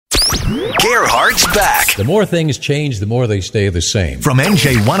Gerhardt's back. The more things change, the more they stay the same. From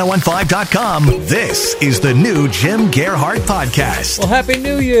NJ1015.com, this is the new Jim Gerhardt Podcast. Well, Happy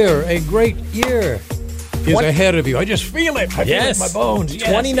New Year. A great year is ahead of you. I just feel it. I feel it in my bones. Yes,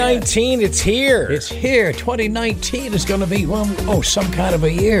 2019, it's here. It's here. 2019 is going to be, some kind of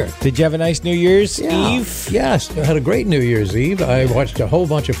a year. Did you have a nice New Year's Eve? Yes, I had a great New Year's Eve. I watched a whole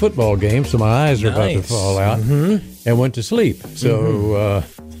bunch of football games, so my eyes are about to fall out, and went to sleep. So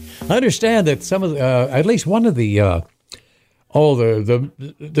I understand that some of the, at least one of the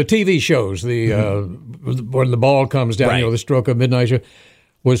TV shows, when the ball comes down, the stroke of midnight show,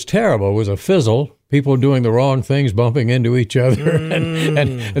 was terrible. It was a fizzle. People doing the wrong things, bumping into each other,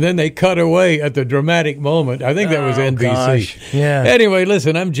 and then they cut away at the dramatic moment. I think that was NBC. Gosh. Yeah. Anyway,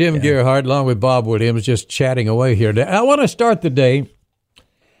 listen, I'm Jim Gerhardt, along with Bob Williams, just chatting away here. I want to start the day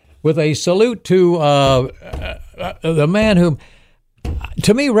with a salute to the man who,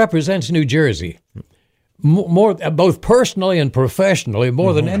 to me, represents New Jersey. More, both personally and professionally,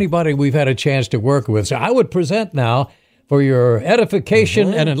 more than anybody we've had a chance to work with. So I would present now, for your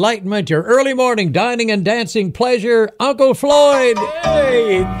edification and enlightenment, your early morning dining and dancing pleasure, Uncle Floyd.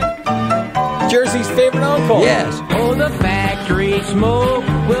 Hey, Jersey's favorite uncle. Yes. Oh, the factory smoke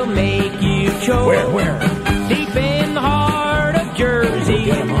will make you choke. Where? Deep in the heart of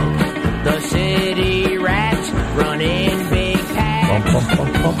Jersey, the city rats run in big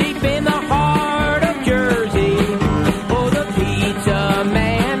packs. Deep in the heart of Jersey, oh, the pizza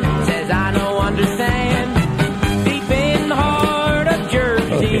man says I don't understand.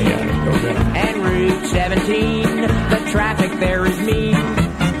 And Route 17, the traffic there is mean.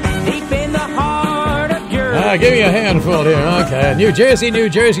 Deep in the heart of Jersey. Give me a handful here. Okay. New Jersey,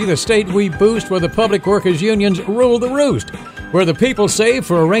 the state we boost, where the public workers' unions rule the roost. Where the people save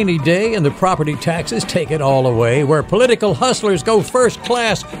for a rainy day and the property taxes take it all away. Where political hustlers go first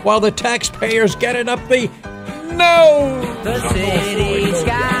class while the taxpayers get it up the nose. The city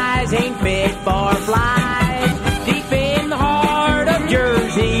skies ain't fit for flies. Deep in the heart of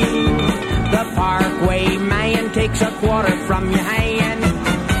Jersey, the Parkway man takes a quarter from your hand.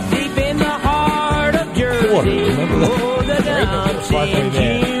 Deep in the heart of Jersey, oh, the dumping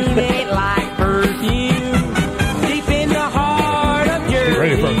unit like perfume. Deep in the heart of Jersey,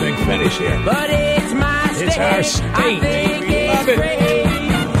 ready for a big finish here. But it's my state. It's our state. I think it's great.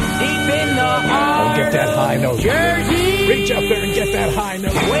 Deep in the heart Get that high note. of Jersey. Reach up there and get that high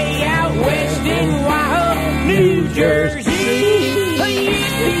note. Way out west in Wild, New Jersey.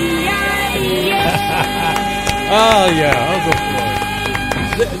 Oh, yeah, Uncle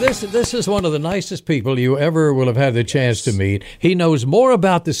Floyd. This is one of the nicest people you ever will have had the chance to meet. He knows more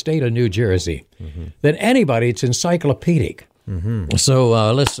about the state of New Jersey than anybody. It's encyclopedic.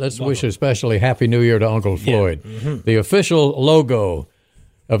 So let's wish especially Happy New Year to Uncle Floyd, the official logo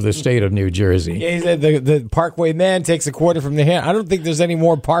of the state of New Jersey. Yeah, he said the Parkway man takes a quarter from the hand. I don't think there's any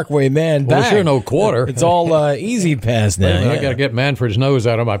more Parkway man back. Well, sure, no quarter. It's all easy pass now. I got to get Manfred's nose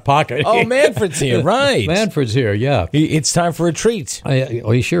out of my pocket. Oh, Manfred's here, right. Manfred's here, yeah. It's time for a treat.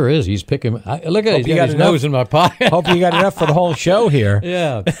 He sure is. He's picking. Look at it. He's got his nose in my pocket. Hope you got enough for the whole show here.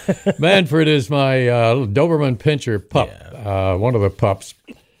 Yeah. Manfred is my Doberman Pinscher pup, one of the pups.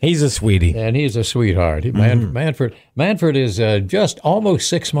 He's a sweetie. And he's a sweetheart. Manfred is just almost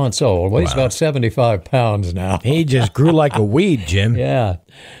 6 months old. Weighs about 75 pounds now. He just grew like a weed, Jim. Yeah.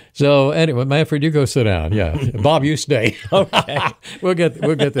 So anyway, Manfred, you go sit down. Yeah. Bob, you stay. Okay. We'll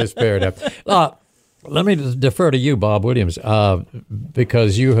get this paired up. Let me defer to you, Bob Williams,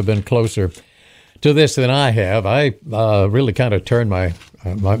 because you have been closer to this than I have. I really kind of turned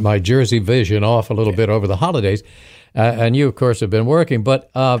my Jersey vision off a little bit over the holidays. And you, of course, have been working. But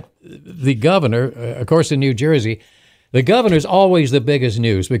the governor, of course, in New Jersey, the governor's always the biggest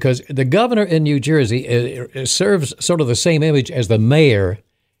news because the governor in New Jersey serves sort of the same image as the mayor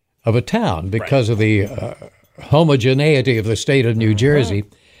of a town because of the homogeneity of the state of New Jersey.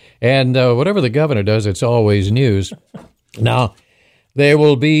 And whatever the governor does, it's always news. Now, there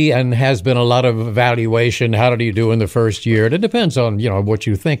will be and has been a lot of evaluation. How did he do in the first year? It depends on, what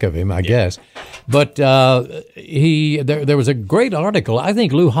you think of him, I guess. But there was a great article. I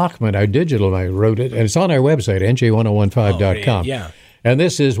think Lou Hochman, our digital guy, wrote it, and it's on our website, nj1015.com. Yeah. And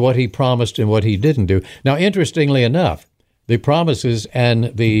this is what he promised and what he didn't do. Now, interestingly enough, the promises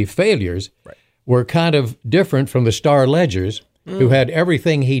and the failures were kind of different from the Star Ledgers, who had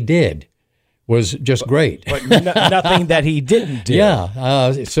everything he did was just great. But nothing that he didn't do. Yeah.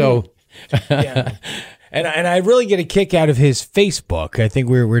 And I really get a kick out of his Facebook. I think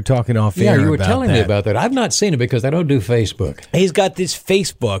we were talking off air. Yeah, you were about telling that. me about that. I've not seen it because I don't do Facebook. He's got this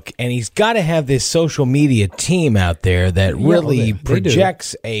Facebook, and he's got to have this social media team out there that really they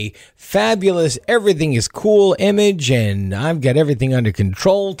projects a fabulous, everything is cool image, and I've got everything under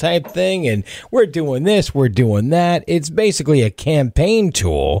control type thing, and we're doing this, we're doing that. It's basically a campaign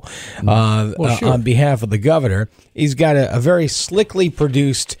tool on behalf of the governor. He's got a very slickly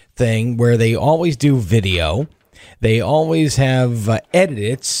produced thing where they always do video. They always have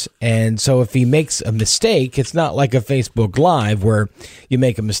edits, and so if he makes a mistake, it's not like a Facebook Live where you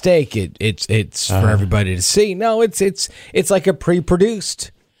make a mistake, it's for everybody to see. No, it's like a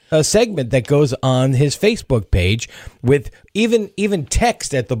pre-produced segment that goes on his Facebook page with even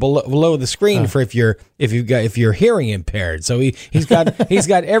text at the below the screen for if you're hearing impaired. So he's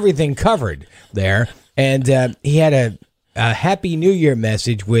got everything covered there, and he had a Happy New Year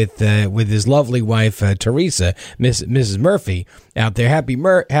message with his lovely wife Teresa, Mrs. Murphy out there. Happy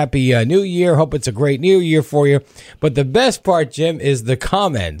New Year. Hope it's a great New Year for you. But the best part, Jim, is the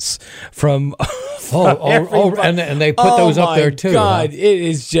comments from. And they put those up there too. God, it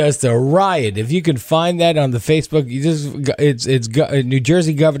is just a riot. If you can find that on the Facebook, it's New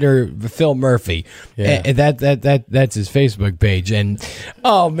Jersey Governor Phil Murphy. Yeah. And that's his Facebook page. And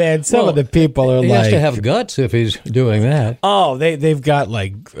oh man, some of the people are he like, has to have guts if he's doing that. oh, they've got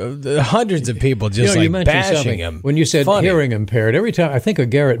like hundreds of people just you like mentioned bashing something. him. When you said Funny. hearing impaired, every time I think of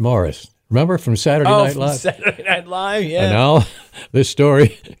Garrett Morris. Remember from Saturday Night from Live? Saturday Night Live, yeah. And now this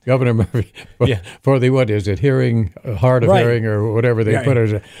story, Governor Murphy, for the, what is it, hearing, hard of Right. hearing or whatever they Right. put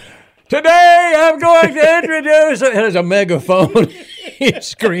it. Today I'm going to introduce, and there's a megaphone. He's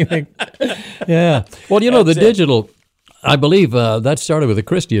screaming. Yeah. Well, the digital, I believe that started with the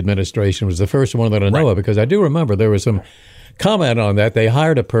Christie administration, was the first one that I know of, because I do remember there was some comment on that. They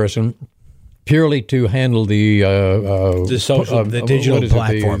hired a person purely to handle the social, the digital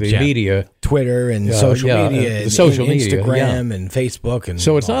platforms, the media, Twitter and social media, the and social media, Instagram and Facebook, and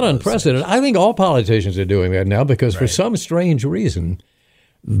so it's not unprecedented. I think all politicians are doing that now because for some strange reason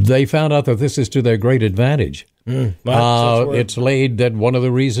they found out that this is to their great advantage. It's laid that one of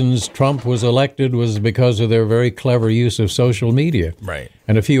the reasons Trump was elected was because of their very clever use of social media. Right.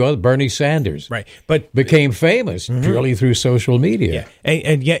 And a few other, Bernie Sanders, Right. But became famous purely through social media. Yeah.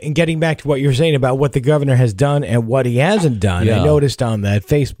 And getting back to what you're saying about what the governor has done and what he hasn't done, I noticed on that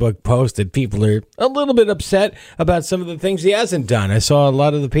Facebook post that people are a little bit upset about some of the things he hasn't done. I saw a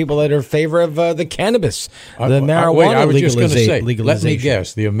lot of the people that are in favor of the cannabis, the marijuana I was just going to say, legalization. let me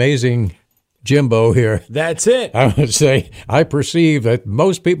guess, the amazing Jimbo here. That's it. I would say I perceive that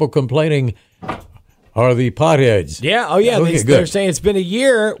most people complaining are the potheads. Yeah. Oh, yeah. Okay, They're saying it's been a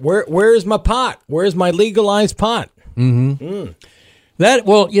year. Where's my pot? Where's my legalized pot? That,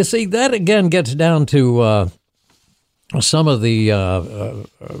 well, you see, that again gets down to some of the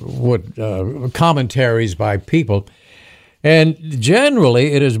commentaries by people. And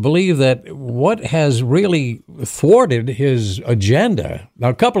generally, it is believed that what has really thwarted his agenda. Now,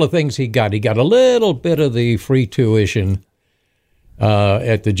 a couple of things he got. He got a little bit of the free tuition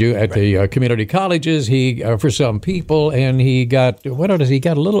at the community colleges. He for some people, and he got he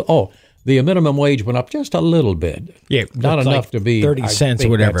got a little. Oh, the minimum wage went up just a little bit. Yeah, not enough like to be 30 cents or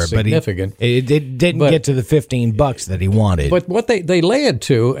whatever, but significant. It didn't get to the $15 that he wanted. But what they lay it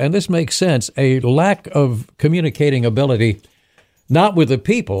to, and this makes sense, a lack of communicating ability, not with the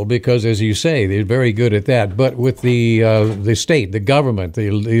people, because as you say, they're very good at that, but with the state, the government,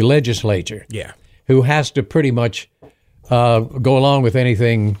 the legislature, who has to pretty much go along with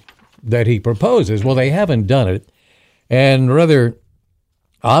anything that he proposes. Well, they haven't done it, and rather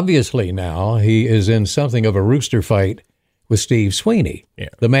obviously now he is in something of a rooster fight with Steve Sweeney,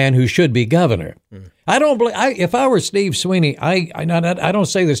 the man who should be governor. I don't believe. If I were Steve Sweeney, I don't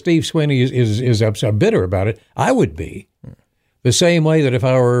say that Steve Sweeney is upset, bitter about it. I would be the same way that if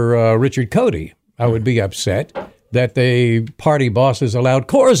I were Richard Cody, I would be upset that the party bosses allowed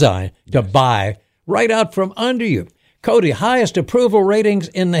Corzine to buy right out from under you. Cody, highest approval ratings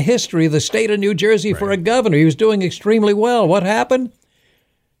in the history of the state of New Jersey for a governor. He was doing extremely well. What happened?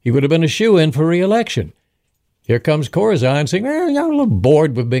 He would have been a shoo-in for re-election. Here comes Corzine saying, I'm a little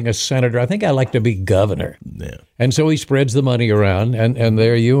bored with being a senator. I think I'd like to be governor. Yeah. And so he spreads the money around, and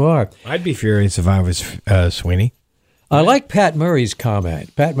there you are. I'd be furious if I was Sweeney. I like Pat Murray's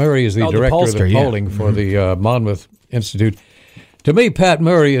comment. Pat Murray is the director of the polling for the Monmouth Institute. To me, Pat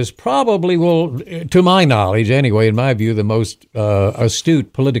Murray is probably, to my knowledge anyway, in my view, the most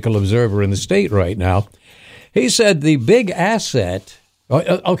astute political observer in the state right now. He said the big asset...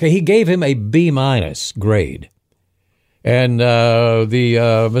 Okay, he gave him a B- grade. And Mr.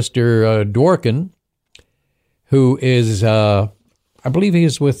 Dworkin who is, I believe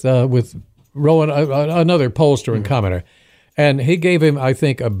he's with Rowan, another pollster and commenter, and he gave him, I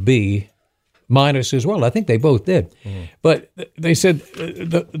think, a B minus as well. I think they both did. But they said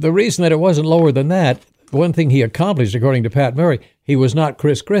the reason that it wasn't lower than that, one thing he accomplished, according to Pat Murray, he was not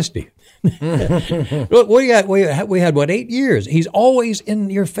Chris Christie. Look, we had 8 years. He's always in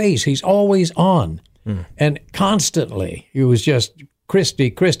your face. He's always on, and constantly. He was just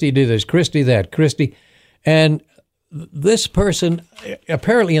Christie did this, Christie that, Christie, and this person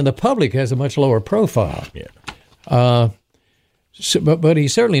apparently in the public has a much lower profile. Yeah. But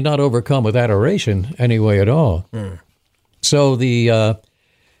he's certainly not overcome with adoration anyway at all. So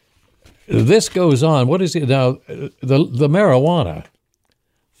this goes on. What is it now? The marijuana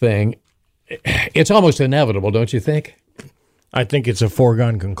thing. It's almost inevitable, don't you think? I think it's a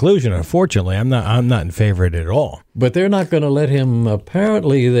foregone conclusion. Unfortunately, I'm not in favor of it at all. But they're not going to let him.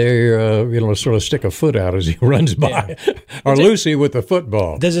 Apparently, they're sort of stick a foot out as he runs by, or Lucy with the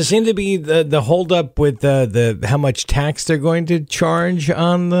football. Does it seem to be the holdup with the how much tax they're going to charge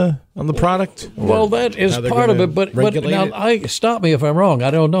on the product? Well, that is part of it. But now, stop me if I'm wrong.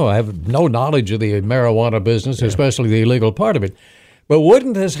 I don't know. I have no knowledge of the marijuana business, especially the illegal part of it. But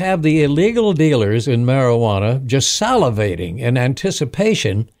wouldn't this have the illegal dealers in marijuana just salivating in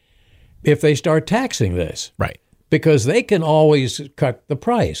anticipation if they start taxing this? Right. Because they can always cut the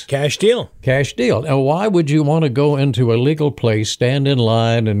price. Cash deal. Now, why would you want to go into a legal place, stand in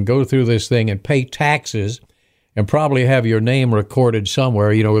line, and go through this thing and pay taxes and probably have your name recorded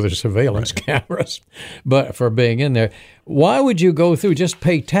somewhere, with the surveillance cameras, but for being in there? Why would you go through just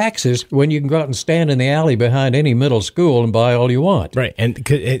pay taxes when you can go out and stand in the alley behind any middle school and buy all you want? Right, and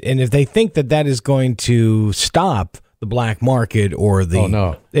if they think that is going to stop the black market or the... Oh,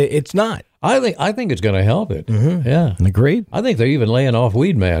 no. It's not. I think it's going to help it. Mm-hmm. Yeah. Agreed. I think they're even laying off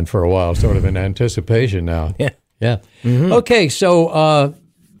Weed Man for a while, sort of in anticipation now. Yeah. Mm-hmm. Okay, so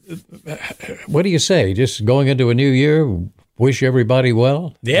what do you say? Just going into a new year, wish everybody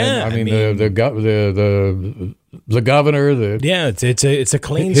well? Yeah. And, the governor, it's a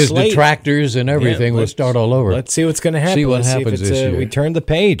clean his slate. Detractors and everything will start all over. Let's see what's going to happen. See what happens this year. We turn the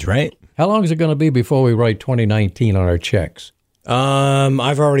page, right? How long is it going to be before we write 2019 on our checks?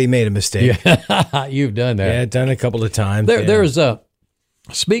 I've already made a mistake. Yeah, you've done that. Yeah, done a couple of times. There's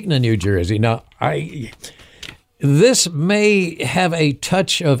speaking of New Jersey. Now, this may have a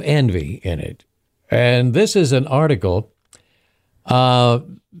touch of envy in it, and this is an article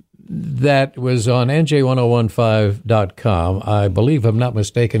that was on NJ1015.com. I believe, if I'm not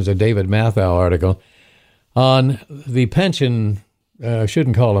mistaken, it's a David Mathau article on the pension.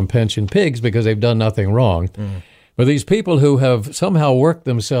 Shouldn't call them pension pigs because they've done nothing wrong. But these people who have somehow worked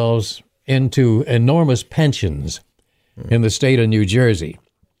themselves into enormous pensions in the state of New Jersey.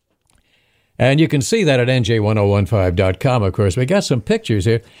 And you can see that at NJ1015.com, of course. We got some pictures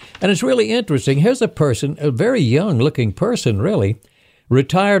here, and it's really interesting. Here's a person, a very young-looking person, really,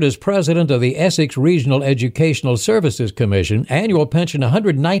 retired as president of the Essex Regional Educational Services Commission, annual pension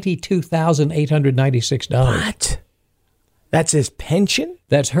 $192,896. What? That's his pension?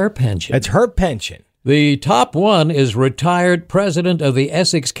 That's her pension. That's her pension. The top one is retired president of the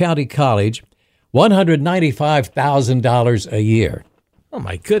Essex County College, $195,000 a year. Oh,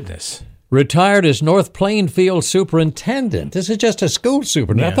 my goodness. Retired as North Plainfield superintendent. This is just a school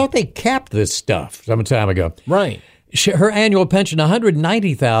superintendent. Yeah. I thought they capped this stuff some time ago. Right. Her annual pension,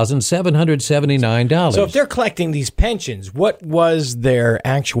 $190,779. So if they're collecting these pensions, what was their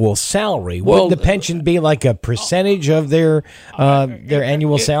actual salary? Well, would the pension be like a percentage of their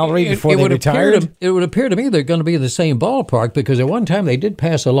annual salary before they retired? It would appear to me they're going to be in the same ballpark because at one time they did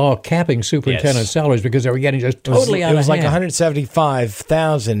pass a law capping superintendent salaries because they were getting just totally out of hand. It was like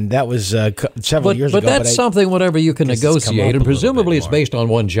 $175,000. That was several years ago. But that's something, whatever you can negotiate, and presumably it's based on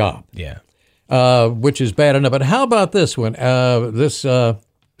one job. Yeah. Which is bad enough. But how about this one? This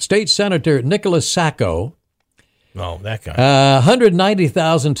state senator, Nicholas Sacco. Oh, that guy.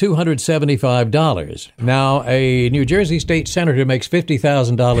 $190,275. Now, a New Jersey state senator makes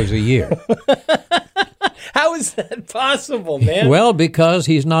 $50,000 a year. How is that possible, man? Well, because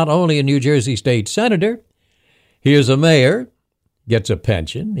he's not only a New Jersey state senator, he is a mayor, gets a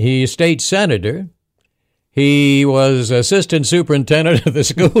pension. He's state senator. He was assistant superintendent of the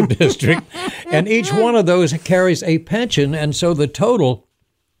school district, and each one of those carries a pension, and so the total...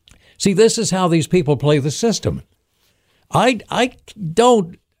 See, this is how these people play the system. I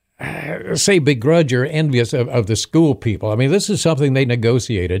don't say begrudge or envious of the school people. I mean, this is something they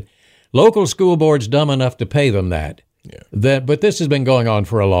negotiated. Local school board's dumb enough to pay them that. But this has been going on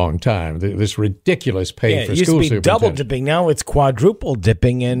for a long time. This ridiculous pay for it used school to be double dipping. Now it's quadruple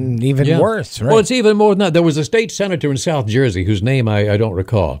dipping and even worse. Right? Well, it's even more than that. There was a state senator in South Jersey whose name I don't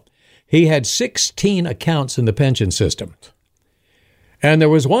recall. He had 16 accounts in the pension system. And there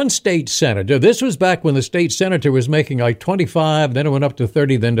was one state senator. This was back when the state senator was making like 25, then it went up to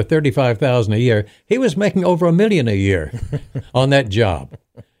 30, then to 35,000 a year. He was making over $1 million a year on that job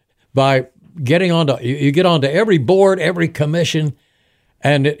by getting you get onto every board, every commission,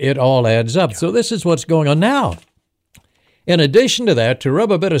 and it all adds up. So this is what's going on now. In addition to that, to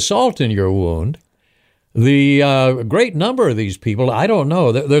rub a bit of salt in your wound, the great number of these people, I don't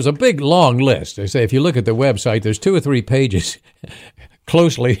know, there's a big long list. They say if you look at the website, there's 2 or 3 pages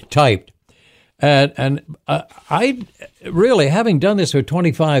closely typed. And I really, having done this for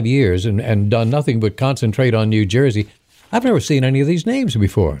 25 years and done nothing but concentrate on New Jersey, I've never seen any of these names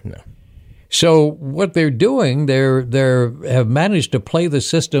before. No. So what they're doing, they have managed to play the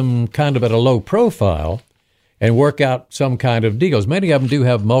system kind of at a low profile and work out some kind of deals. Many of them do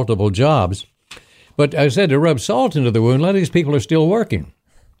have multiple jobs. But I said to rub salt into the wound, a lot of these people are still working.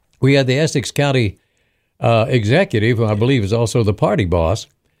 We had the Essex County executive, who I believe is also the party boss,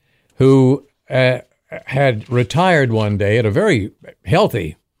 who had retired one day at a very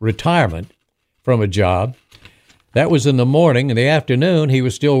healthy retirement from a job. That was in the morning. In the afternoon, he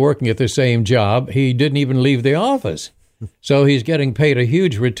was still working at the same job. He didn't even leave the office. So he's getting paid a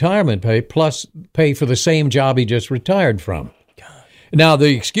huge retirement pay plus pay for the same job he just retired from. Now,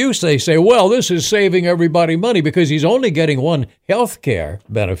 the excuse they say, well, this is saving everybody money because he's only getting one health care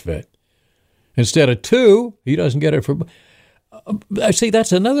benefit. Instead of 2, he doesn't get it for... See,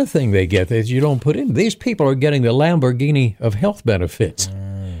 that's another thing they get that you don't put in. These people are getting the Lamborghini of health benefits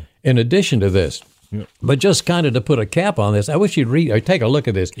in addition to this. But just kind of to put a cap on this, I wish you'd read or take a look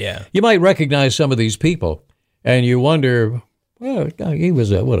at this. Yeah. You might recognize some of these people, and you wonder, well, he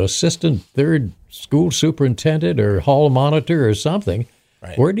was assistant third school superintendent or hall monitor or something.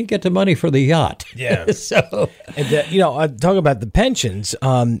 Right. Where did he get the money for the yacht? Yeah. So, and, talk about the pensions.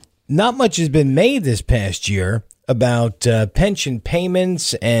 Not much has been made this past year about pension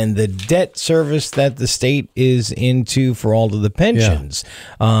payments and the debt service that the state is into for all of the pensions.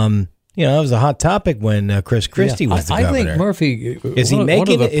 Yeah. That was a hot topic when Chris Christie was the governor. I think Murphy is he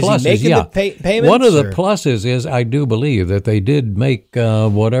making the payments? One of the pluses is I do believe that they did make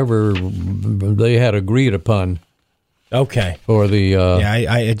whatever they had agreed upon. Okay. For the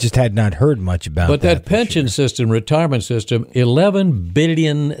I just had not heard much about that. But that pension system, retirement system, $11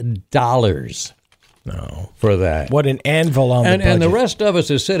 billion. No, for that. What an anvil on the budget. And the rest of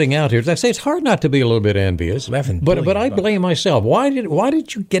us is sitting out here. As I say, it's hard not to be a little bit envious. But I blame myself. Why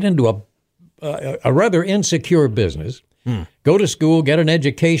did you get into a rather insecure business, go to school, get an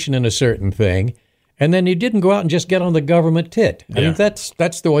education in a certain thing, and then you didn't go out and just get on the government tit? I think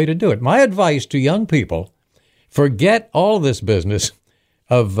that's the way to do it. My advice to young people: forget all this business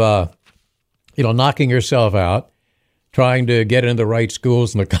of knocking yourself out, trying to get into the right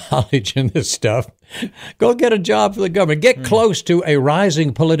schools and the college and this stuff. Go get a job for the government. Get close to a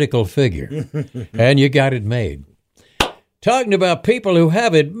rising political figure, and you got it made. Talking about people who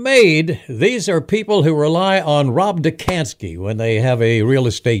have it made, these are people who rely on Rob Dekanski when they have a real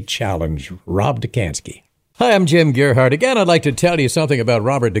estate challenge. Rob Dekanski. Hi, I'm Jim Gerhardt. Again, I'd like to tell you something about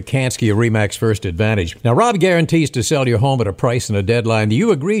Robert Dekanski of RE/MAX First Advantage. Now, Rob guarantees to sell your home at a price and a deadline that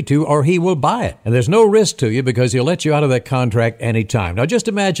you agree to, or he will buy it. And there's no risk to you because he'll let you out of that contract anytime. Now, just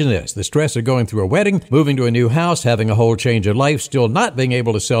imagine this: the stress of going through a wedding, moving to a new house, having a whole change of life, still not being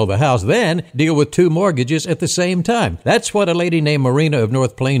able to sell the house, then deal with 2 mortgages at the same time. That's what a lady named Marina of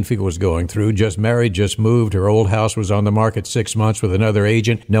North Plainfield was going through. Just married, just moved. Her old house was on the market 6 months with another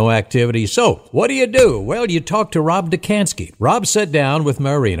agent. No activity. So, what do? Well, you talk to Rob Dekanski. Rob sat down with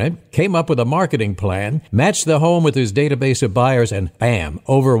Marina, came up with a marketing plan, matched the home with his database of buyers, and bam,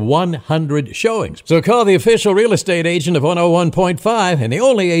 over 100 showings. So call the official real estate agent of 101.5, and the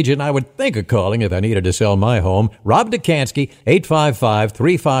only agent I would think of calling if I needed to sell my home, Rob Dekanski,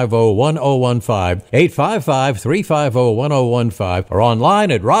 855-350-1015, 855-350-1015, or online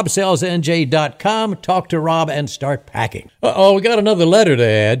at robsellsnj.com. Talk to Rob and start packing. We got another letter to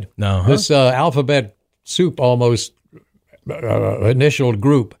add. This alphabet soup almost initialed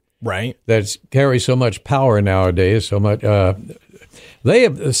group, right? That carries so much power nowadays. So much. They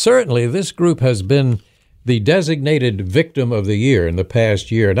have certainly. This group has been the designated victim of the year in the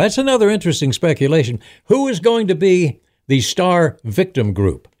past year. That's another interesting speculation. Who is going to be the star victim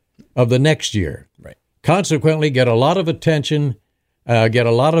group of the next year? Right. Consequently, get a lot of attention, get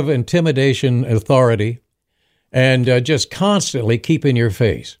a lot of intimidation, authority, and just constantly keep in your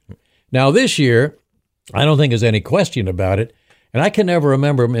face. Now, this year, I don't think there's any question about it. And I can never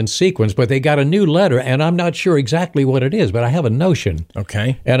remember them in sequence, but they got a new letter, and I'm not sure exactly what it is, but I have a notion.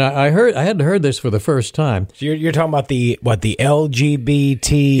 Okay. And I hadn't heard this for the first time. So you're talking about the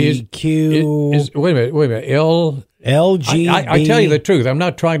LGBTQ? Wait a minute. LGB. I tell you the truth. I'm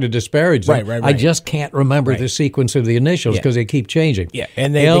not trying to disparage them. Right. I just can't remember the sequence of the initials because they keep changing. Yeah,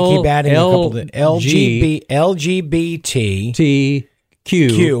 and they keep adding a couple of LGBT, T,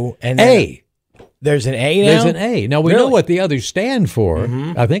 Q, and A. There's an A now? There's an A. Now, we know what the others stand for.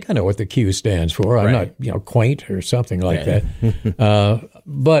 Mm-hmm. I think I know what the Q stands for. I'm not, quaint or something like that.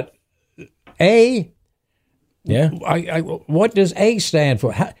 But A, what does A stand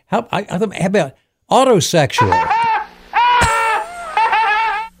for? How about autosexual?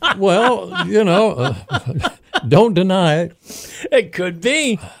 Well, don't deny it. It could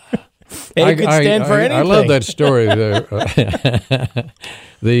be. It could stand for anything. I love that story.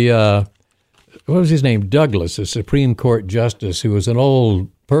 What was his name? Douglas, a Supreme Court justice who was an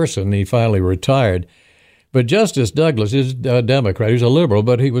old person. He finally retired. But Justice Douglas is a Democrat. He was a liberal,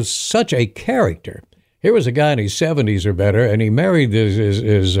 but he was such a character. Here was a guy in his 70s or better, and he married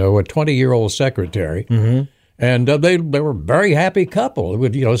his 20-year-old secretary. Mm-hmm. And they were a very happy couple.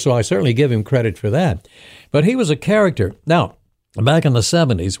 So I certainly give him credit for that. But he was a character. Now, back in the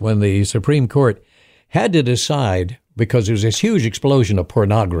 70s, when the Supreme Court had to decide, because there was this huge explosion of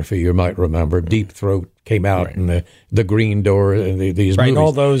pornography, you might remember. Deep Throat came out, and the Green Door, and these movies. And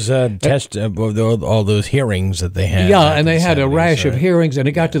all those all those hearings that they had. Yeah, and they had a rash of hearings, and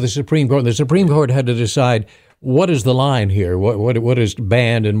it got to the Supreme Court, and the Supreme Court had to decide, what is the line here? What is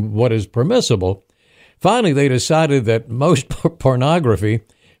banned and what is permissible? Finally, they decided that most pornography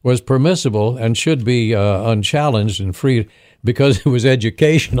was permissible and should be unchallenged and free, because it was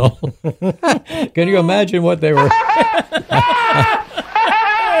educational. Can you imagine what they were?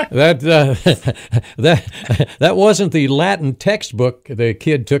 That wasn't the Latin textbook the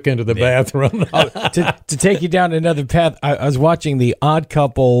kid took into the bathroom. To take you down another path, I was watching the Odd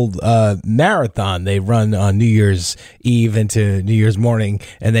Couple marathon they run on New Year's Eve into New Year's morning,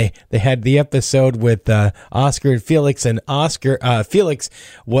 and they had the episode with Oscar and Felix, and Felix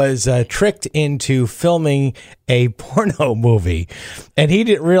was tricked into filming a porno movie, and he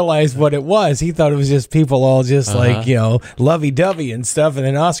didn't realize what it was. He thought it was just people all just lovey-dovey and stuff, and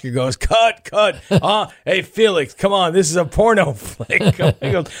then Oscar goes, cut. Hey, Felix, come on, this is a porno flick.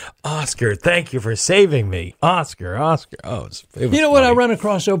 He goes, Oscar, thank you for saving me. Oscar. Oh, it was you know what I run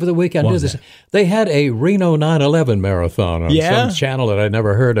across over the weekend? They had a Reno 9/11 marathon on some channel that I'd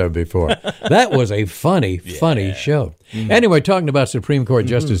never heard of before. That was a funny show. Mm-hmm. Anyway, talking about Supreme Court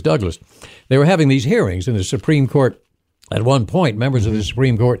Justice Douglas, they were having these hearings in the Supreme Court. At one point, members of the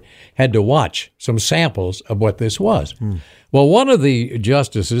Supreme Court had to watch some samples of what this was. Well, one of the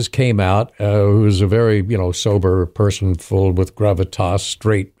justices came out, who was a very, sober person, full with gravitas,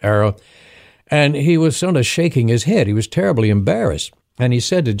 straight arrow, and he was sort of shaking his head. He was terribly embarrassed. And he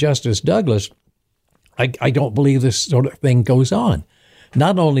said to Justice Douglas, I don't believe this sort of thing goes on.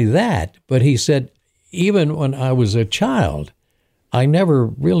 Not only that, but he said, even when I was a child, I never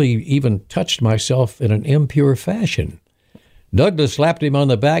really even touched myself in an impure fashion. Douglas slapped him on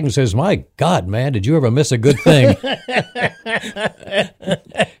the back and says, "My God, man, did you ever miss a good thing?"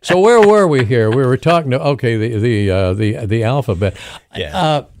 So where were we here? We were talking to the alphabet.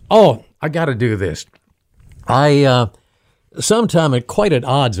 Yeah. I got to do this. Sometime quite at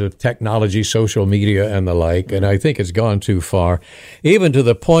odds with technology, social media, and the like, and I think it's gone too far, even to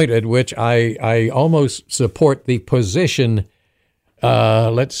the point at which I almost support the position,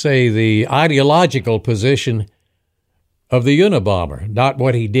 let's say the ideological position of the Unabomber. Not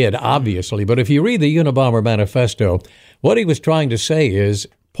what he did, obviously, but if you read the Unabomber manifesto, what he was trying to say is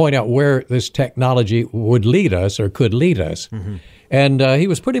point out where this technology would lead us or could lead us. Mm-hmm. And he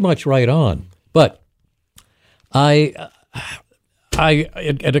was pretty much right on. But it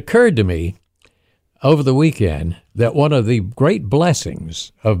occurred to me over the weekend that one of the great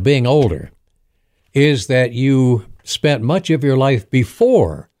blessings of being older is that you spent much of your life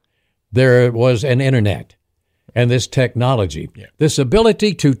before there was an internet and this technology, this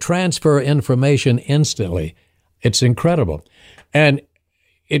ability to transfer information instantly. It's incredible. And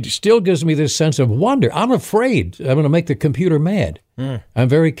it still gives me this sense of wonder. I'm afraid I'm going to make the computer mad. I'm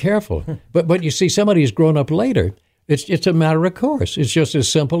very careful. But you see, somebody who's grown up later, it's a matter of course. It's just as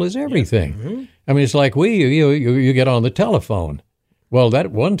simple as everything. Mm-hmm. I mean, it's like you get on the telephone. Well,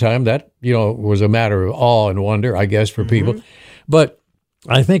 that one time that, was a matter of awe and wonder, I guess, for people. But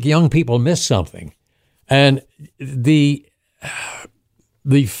I think young people miss something. And the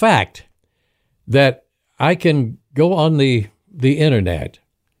fact that I can go on the internet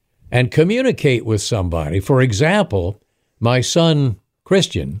and communicate with somebody. For example, my son,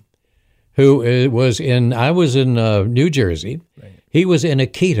 Christian, who I was in New Jersey. Right. He was in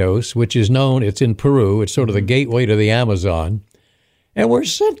Iquitos, which is known, it's in Peru. It's sort of the gateway to the Amazon. And we're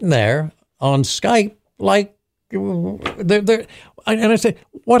sitting there on Skype like, and I said,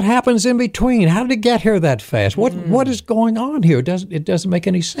 what happens in between? How did it get here that fast? What is going on here? It doesn't make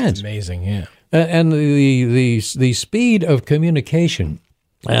any sense. It's amazing, yeah. And the speed of communication.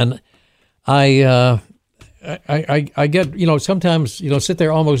 And I get, sometimes, sit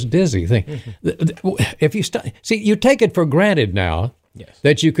there almost dizzy. If you you take it for granted now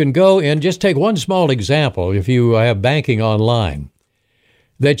that you can go in, just take one small example. If you have banking online,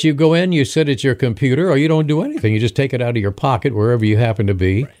 that you go in, you sit at your computer, or you don't do anything. You just take it out of your pocket wherever you happen to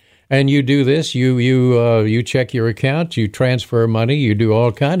be, and you do this. You check your account, you transfer money, you do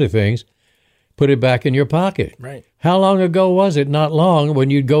all kinds of things. Put it back in your pocket. Right. How long ago was it? Not long, when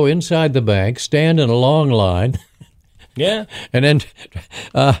you'd go inside the bank, stand in a long line. Yeah. And then,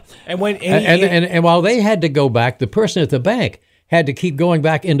 and while they had to go back, the person at the bank had to keep going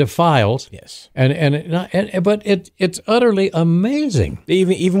back into files. Yes. But it's utterly amazing.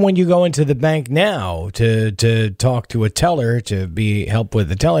 Even when you go into the bank now to talk to a teller, to be help with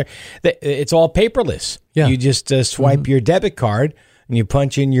the teller, it's all paperless. Yeah. You just swipe your debit card and you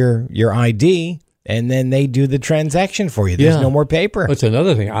punch in your ID, and then they do the transaction for you. There's no more paper. That's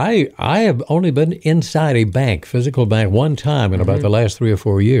another thing. I have only been inside a bank, physical bank, one time in about the last 3 or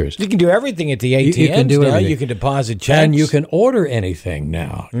 4 years. You can do everything at the ATMs you can do now. Everything. You can deposit checks. And you can order anything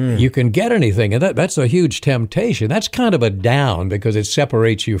now. You can get anything. And that's a huge temptation. That's kind of a down because it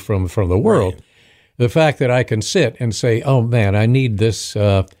separates you from the world. Right. The fact that I can sit and say, oh, man, I need this,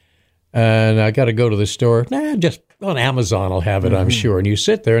 and I got to go to the store. Just on Amazon I'll have it, I'm sure. And you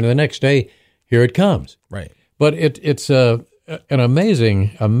sit there, and the next day, here it comes. Right. But it's an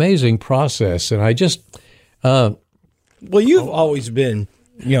amazing process, and I just well, you've always been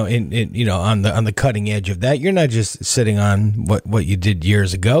on the cutting edge of that. You're not just sitting on what you did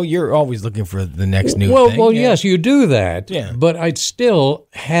years ago. You're always looking for the next new thing. Well, yes, you do that. Yeah. But I'd still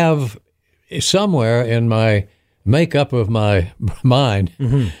have somewhere in my makeup of my mind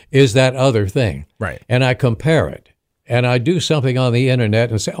is that other thing. Right. And I compare it, and I do something on the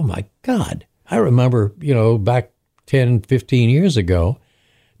internet and say, oh my God. I remember, back 10, 15 years ago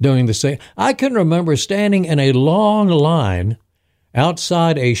doing the same. I can remember standing in a long line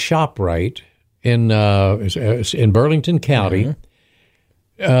outside a ShopRite in Burlington County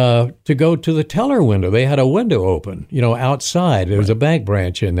to go to the teller window. They had a window open, outside. There was a bank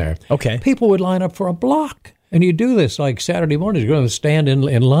branch in there. Okay. People would line up for a block. And you do this like Saturday mornings. You're going to stand in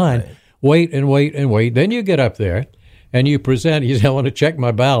line, wait and wait and wait. Then you get up there. And you present, you say, I want to check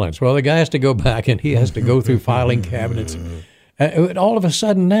my balance. Well, the guy has to go back, and he has to go through filing cabinets. All of a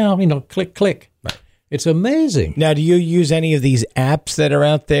sudden now, click, click. Right. It's amazing. Now, do you use any of these apps that are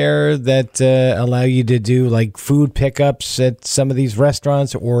out there that allow you to do like food pickups at some of these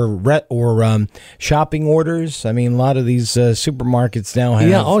restaurants or shopping orders? I mean, a lot of these supermarkets now have.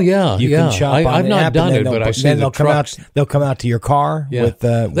 Yeah. Oh, yeah. You can shop on I've the not app, done and it, but I see the trucks. They'll come out to your car with.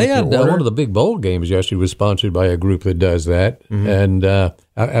 They had one of the big bowl games yesterday was sponsored by a group that does that, and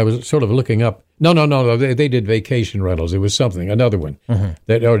I was sort of looking up. No. They did vacation rentals. It was another one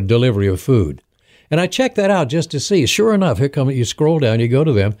or delivery of food. And I checked that out just to see. Sure enough, here come you scroll down, you go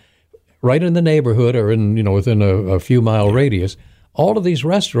to them, right in the neighborhood or within a few mile radius, all of these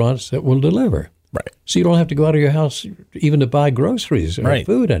restaurants that will deliver. Right. So you don't have to go out of your house even to buy groceries or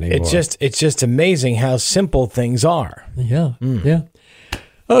food anymore. It's just amazing how simple things are. Yeah. Yeah.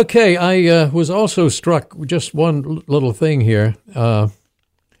 Okay, I was also struck just one little thing here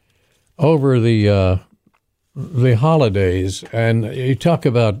over the holidays, and you talk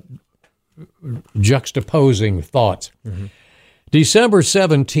about juxtaposing thoughts. December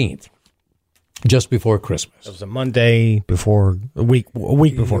 17th, just before Christmas. It was a Monday before a week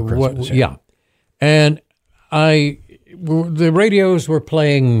before Christmas. Yeah. And the radios were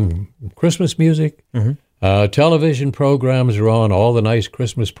playing Christmas music. Television programs were on. All the nice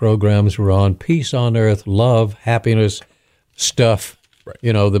Christmas programs were on. Peace on earth, love, happiness, stuff,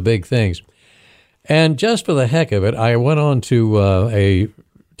 the big things. And just for the heck of it, I went on to a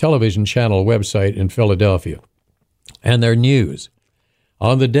television channel website in Philadelphia, and their news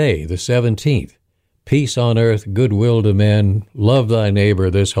on the day, the 17th, peace on earth, goodwill to men, love thy neighbor,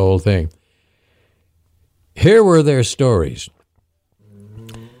 this whole thing. Here were their stories.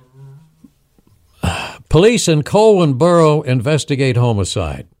 Police in Colwyn Borough investigate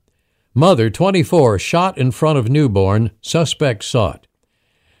homicide. Mother, 24, shot in front of newborn, suspect sought.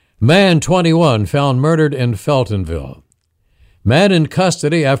 Man, 21, found murdered in Feltonville. Man in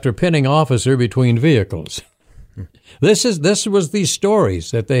custody after pinning officer between vehicles. This was these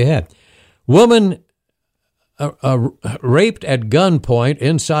stories that they had. Woman raped at gunpoint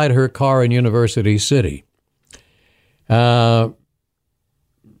inside her car in University City. Gun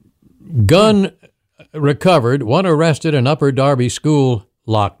recovered. One arrested in Upper Darby school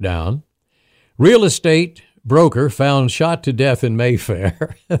lockdown. Real estate broker found shot to death in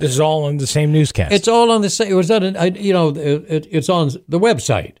Mayfair. This is all on the same newscast. It's all on the same. It was done. It's on the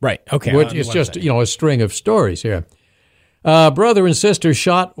website. Right. Okay. Which is just a string of stories here. Brother and sister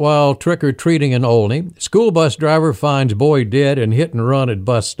shot while trick or treating in Olney. School bus driver finds boy dead and hit and run at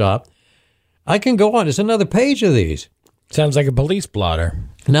bus stop. I can go on. There's another page of these. Sounds like a police blotter.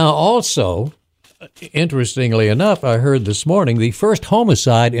 Now, also, interestingly enough, I heard this morning the first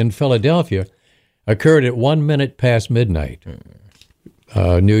homicide in Philadelphia occurred at 1 minute past midnight,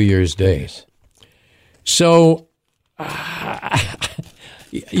 New Year's Day. So,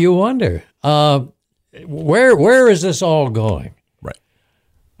 you wonder, where is this all going? Right.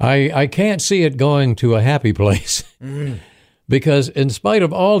 I can't see it going to a happy place. Because in spite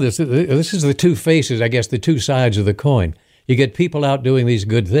of all this is the two faces, I guess, the two sides of the coin. You get people out doing these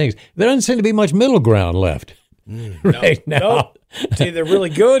good things. There doesn't seem to be much middle ground left right now. No. It's either really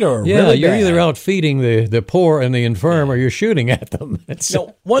good or yeah, really you're bad. either out feeding the poor and the infirm, or you're shooting at them.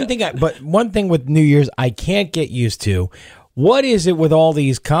 No, one thing with New Year's I can't get used to. What is it with all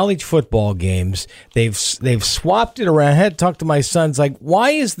these college football games? They've swapped it around. I had to talk to my sons. Like,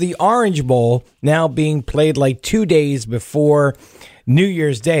 why is the Orange Bowl now being played like 2 days before New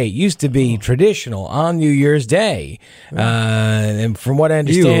Year's Day? It used to be traditional on New Year's Day, and from what I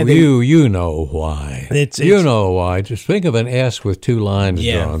understand, you know why. You know why. Just think of an S with two lines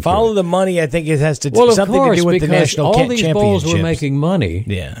drawn. Follow through. The money. I think it has to Well, something of course, to do with the national all these bowls championships. were making money.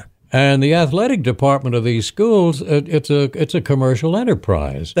 Yeah. And the athletic department of these schools, it's a commercial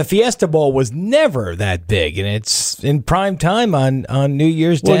enterprise. The Fiesta Bowl was never that big, and it's in prime time on New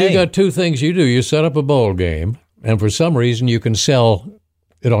Year's Day. Well, you got two things you do. You set up a bowl game, and for some reason you can sell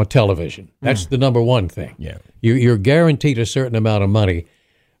it on television. That's the number one thing. Yeah. You're guaranteed a certain amount of money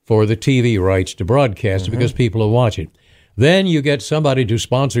for the TV rights to broadcast because people will watch it. Then you get somebody to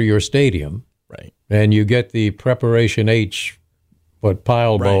sponsor your stadium. Right. And you get the Preparation H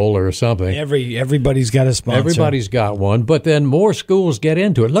Pile Bowl or something. Everybody's got a sponsor. Everybody's got one, but then more schools get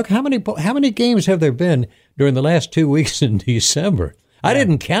into it. Look, how many games have there been during the last 2 weeks in December? I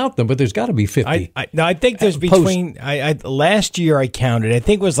didn't count them, but there's got to be 50. I think there's between. Last year I counted. I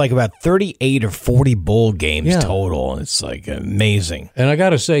think it was like about 38 or 40 bowl games total. It's like amazing. And I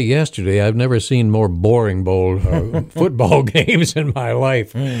got to say, yesterday I've never seen more boring bowl football games in my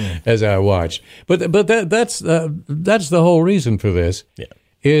life as I watched. But that's the whole reason for this. Yeah.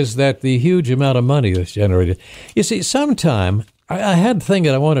 Is that the huge amount of money that's generated? You see, sometime I had a thing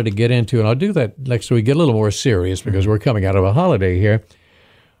that I wanted to get into, and I'll do that next week. Get a little more serious because we're coming out of a holiday here.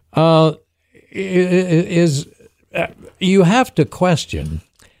 You have to question,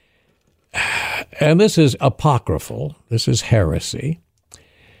 and this is apocryphal, this is heresy,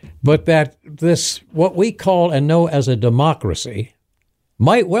 but that this, what we call and know as a democracy,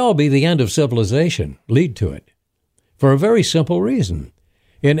 might well be the end of civilization, lead to it, for a very simple reason.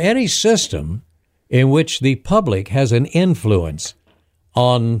 In any system in which the public has an influence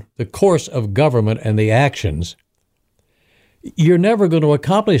on the course of government and the actions, you're never going to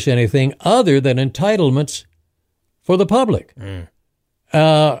accomplish anything other than entitlements for the public. And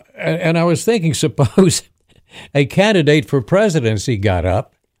I was thinking, suppose a candidate for presidency got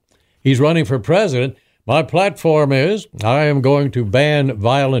up. He's running for president. My platform is I am going to ban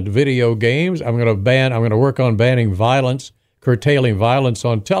violent video games. I'm going to work on banning violence, curtailing violence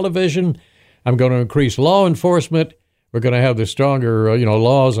on television. I'm going to increase law enforcement. We're going to have the stronger,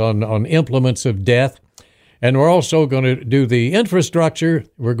 laws on implements of death. And we're also going to do the infrastructure.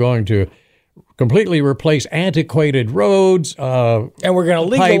 We're going to completely replace antiquated roads, and we're going to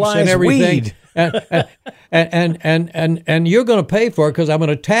legalize and everything. Weed. and you're going to pay for it because I'm going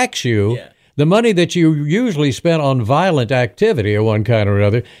to tax you. Yeah. The money that you usually spend on violent activity of one kind or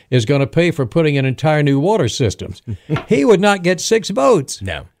another is going to pay for putting in entire new water systems. He would not get 6 votes.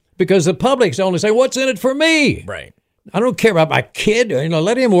 No. Because the public's only say, what's in it for me? Right. I don't care about my kid.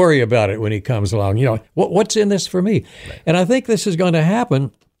 Let him worry about it when he comes along. What's in this for me? Right. And I think this is going to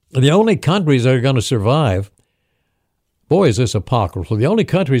happen. The only countries that are going to survive, boy, is this apocryphal. The only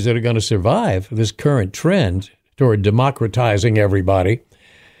countries that are going to survive this current trend toward democratizing everybody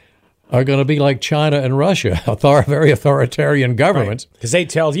are going to be like China and Russia, very authoritarian governments. Because they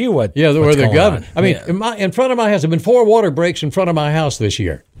tell you what. Yeah, where they're governing. On. I mean, in front of my house, there have been 4 water breaks in front of my house this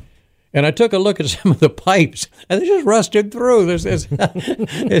year. And I took a look at some of the pipes, and they just rusted through.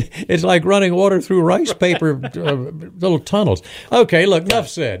 It's like running water through rice paper little tunnels. Okay, look, enough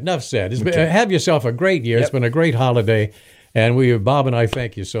said. Have yourself a great year. It's been a great holiday, and Bob and I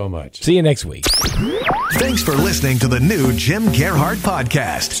thank you so much. See you next week. Thanks for listening to the new Jim Gerhardt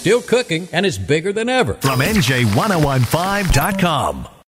Podcast. Still cooking, and it's bigger than ever. From NJ1015.com.